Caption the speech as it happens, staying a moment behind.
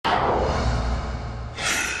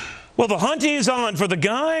Well, the hunt is on for the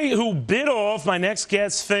guy who bit off my next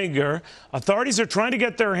guest's finger. Authorities are trying to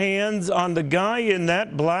get their hands on the guy in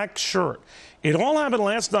that black shirt. It all happened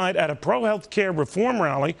last night at a pro-healthcare reform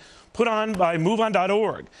rally put on by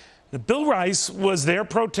MoveOn.org. Bill Rice was there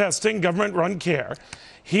protesting government-run care.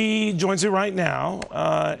 He joins me right now.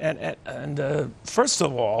 First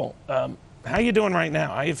of all, how you doing right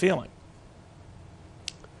now? How you feeling?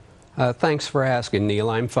 Thanks for asking, Neil.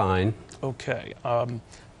 I'm fine. Okay.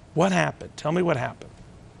 What happened? Tell me what happened.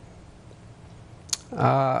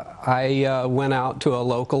 I went out to a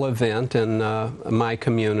local event in my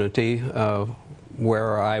community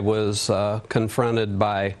where I was confronted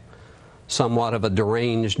by somewhat of a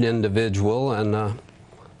deranged individual, and a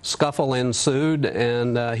scuffle ensued,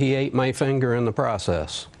 and he ate my finger in the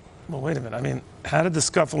process. Well, wait a minute. I mean, how did the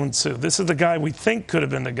scuffle ensue? This is the guy we think could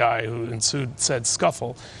have been the guy who ensued said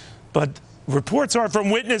scuffle, but reports are from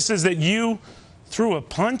witnesses that you threw a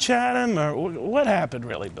punch at him, or what happened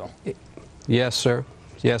really, Bill? Yes, sir.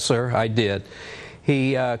 Yes, sir, I did.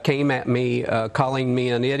 He came at me calling me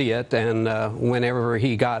an idiot, and whenever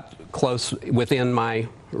he got close within my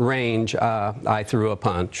range, I threw a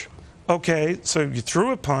punch. Okay, so you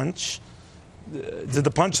threw a punch. Did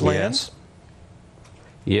the punch land? Yes.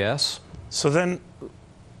 Yes. So then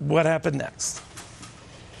what happened next?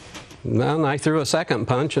 Well, I threw a second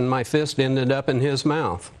punch, and my fist ended up in his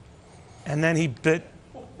mouth. And then he bit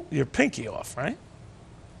your pinky off, right?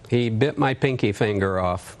 He bit my pinky finger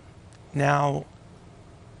off. Now,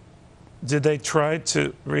 did they try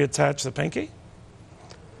to reattach the pinky?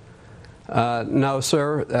 No,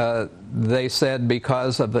 sir. They said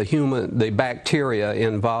because of the bacteria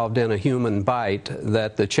involved in a human bite,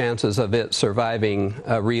 that the chances of it surviving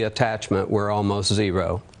a reattachment were almost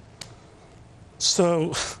zero.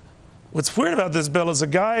 So what's weird about this, Bill, is a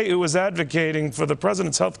guy who was advocating for the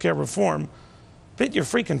president's health care reform bit your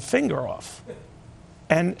freaking finger off.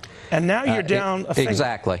 And now you're down a finger.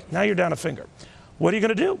 Exactly. Now you're down a finger. What are you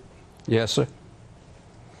going to do? Yes, sir.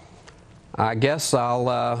 I guess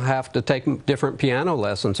I'll have to take different piano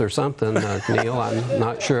lessons or something, Neil. I'm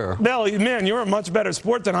not sure. Bill, man, you're a much better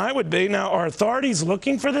sport than I would be. Now, are authorities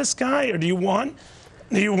looking for this guy, or do you want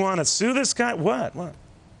to sue this guy? What?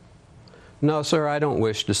 No, sir, I don't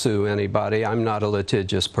wish to sue anybody. I'm not a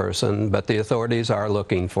litigious person, but the authorities are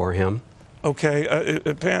looking for him. Okay,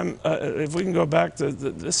 Pam, if we can go back to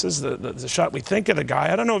this is the shot we think of the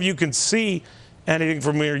guy. I don't know if you can see anything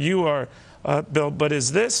from where you are, Bill, but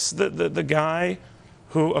is this the guy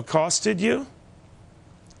who accosted you?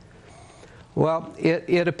 Well,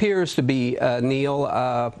 it appears to be,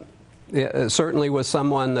 Neil. It certainly was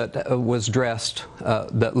someone that was dressed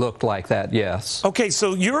that looked like that, yes. Okay,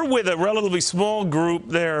 so you're with a relatively small group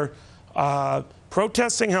there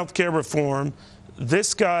protesting health care reform.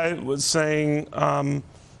 This guy was saying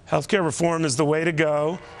health care reform is the way to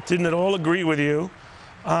go. Didn't at all agree with you.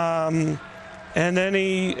 And then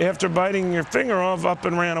he, after biting your finger off, up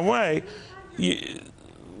and ran away.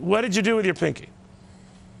 What did you do with your pinky?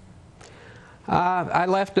 I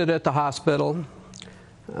left it at the hospital.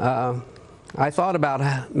 I thought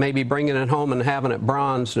about maybe bringing it home and having it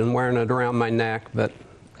bronzed and wearing it around my neck, but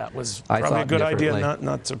that was probably a good idea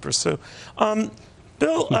not to pursue.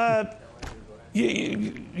 Bill,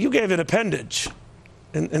 you gave an appendage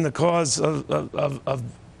in the cause of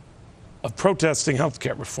protesting health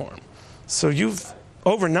care reform. So you've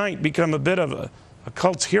overnight become a bit of a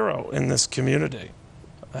cult hero in this community.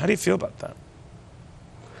 How do you feel about that?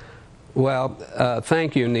 Well,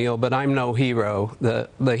 thank you, Neil, but I'm no hero.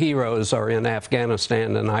 The heroes are in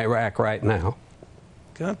Afghanistan and Iraq right now.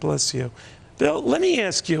 God bless you. Bill, let me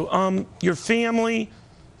ask you, your family,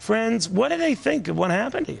 friends, what do they think of what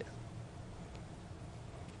happened to you?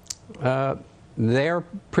 They're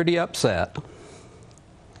pretty upset.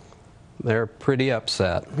 They're pretty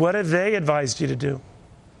upset. What have they advised you to do?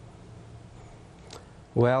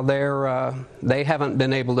 Well, they haven't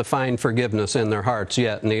been able to find forgiveness in their hearts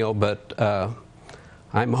yet, Neil, but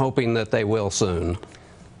I'm hoping that they will soon.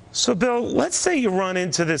 So, Bill, let's say you run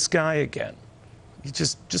into this guy again. You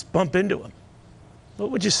just bump into him.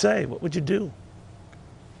 What would you say? What would you do?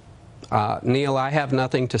 Neil, I have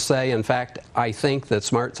nothing to say. In fact, I think the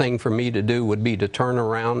smart thing for me to do would be to turn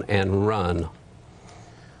around and run.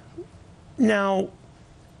 Now,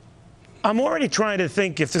 I'm already trying to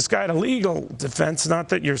think if this guy had a legal defense, not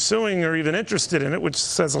that you're suing or even interested in it, which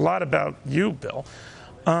says a lot about you, Bill.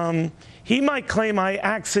 He might claim I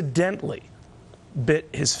accidentally bit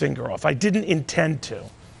his finger off. I didn't intend to.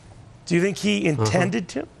 Do you think he intended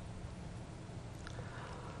to?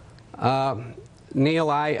 Neil,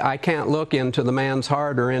 I can't look into the man's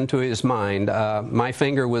heart or into his mind. My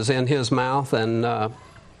finger was in his mouth, and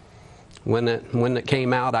When it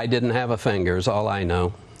came out, I didn't have a finger, is all I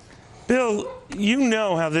know. Bill, you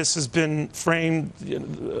know how this has been framed.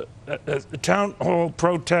 Town hall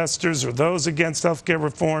protesters or those against health care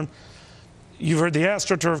reform. You've heard the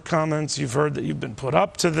AstroTurf comments. You've heard that you've been put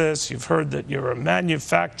up to this. You've heard that you're a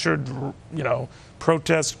manufactured,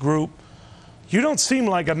 protest group. You don't seem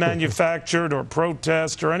like a manufactured or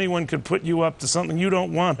protest or anyone could put you up to something you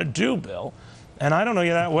don't want to do, Bill. And I don't know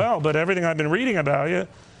you that well, but everything I've been reading about you,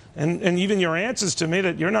 and even your answers to me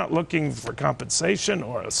that you're not looking for compensation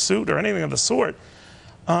or a suit or anything of the sort.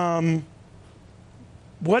 What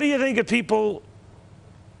do you think of people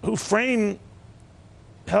who frame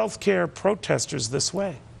healthcare protesters this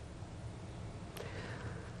way?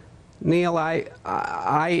 Neil, I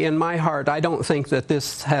in my heart, I don't think that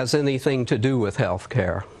this has anything to do with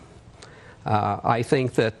healthcare. I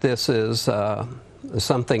think that this is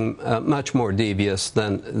something much more devious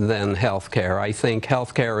than healthcare. I think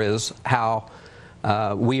healthcare is how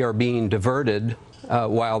we are being diverted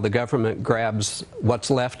while the government grabs what's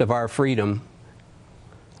left of our freedom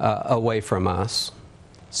away from us.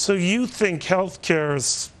 So you think healthcare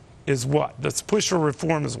is what? This push for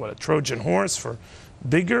reform is what, a Trojan horse for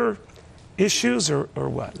bigger issues or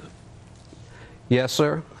what? Yes,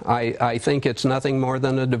 sir. I think it's nothing more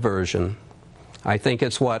than a diversion. I think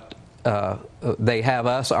it's what they have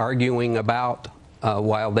us arguing about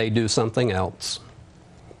while they do something else.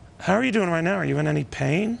 How are you doing right now? Are you in any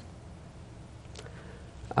pain?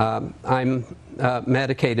 I'm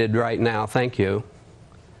medicated right now, thank you.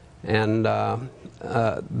 And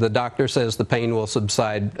the doctor says the pain will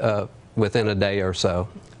subside within a day or so.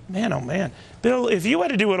 Man, oh man. Bill, if you had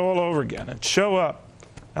to do it all over again and show up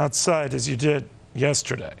outside as you did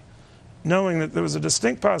yesterday, knowing that there was a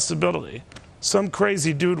distinct possibility some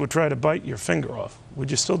crazy dude would try to bite your finger off,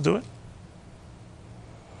 would you still do it?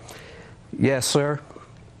 Yes, sir.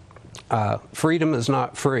 Freedom is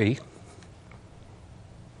not free.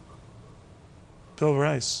 Bill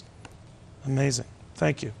Rice, amazing.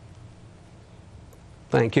 Thank you.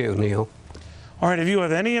 Thank you, Neil. All right, if you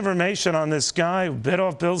have any information on this guy who bit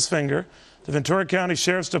off Bill's finger, the Ventura County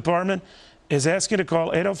Sheriff's Department is asking you to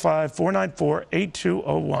call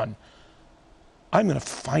 805-494-8201. I'm going to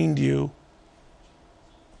find you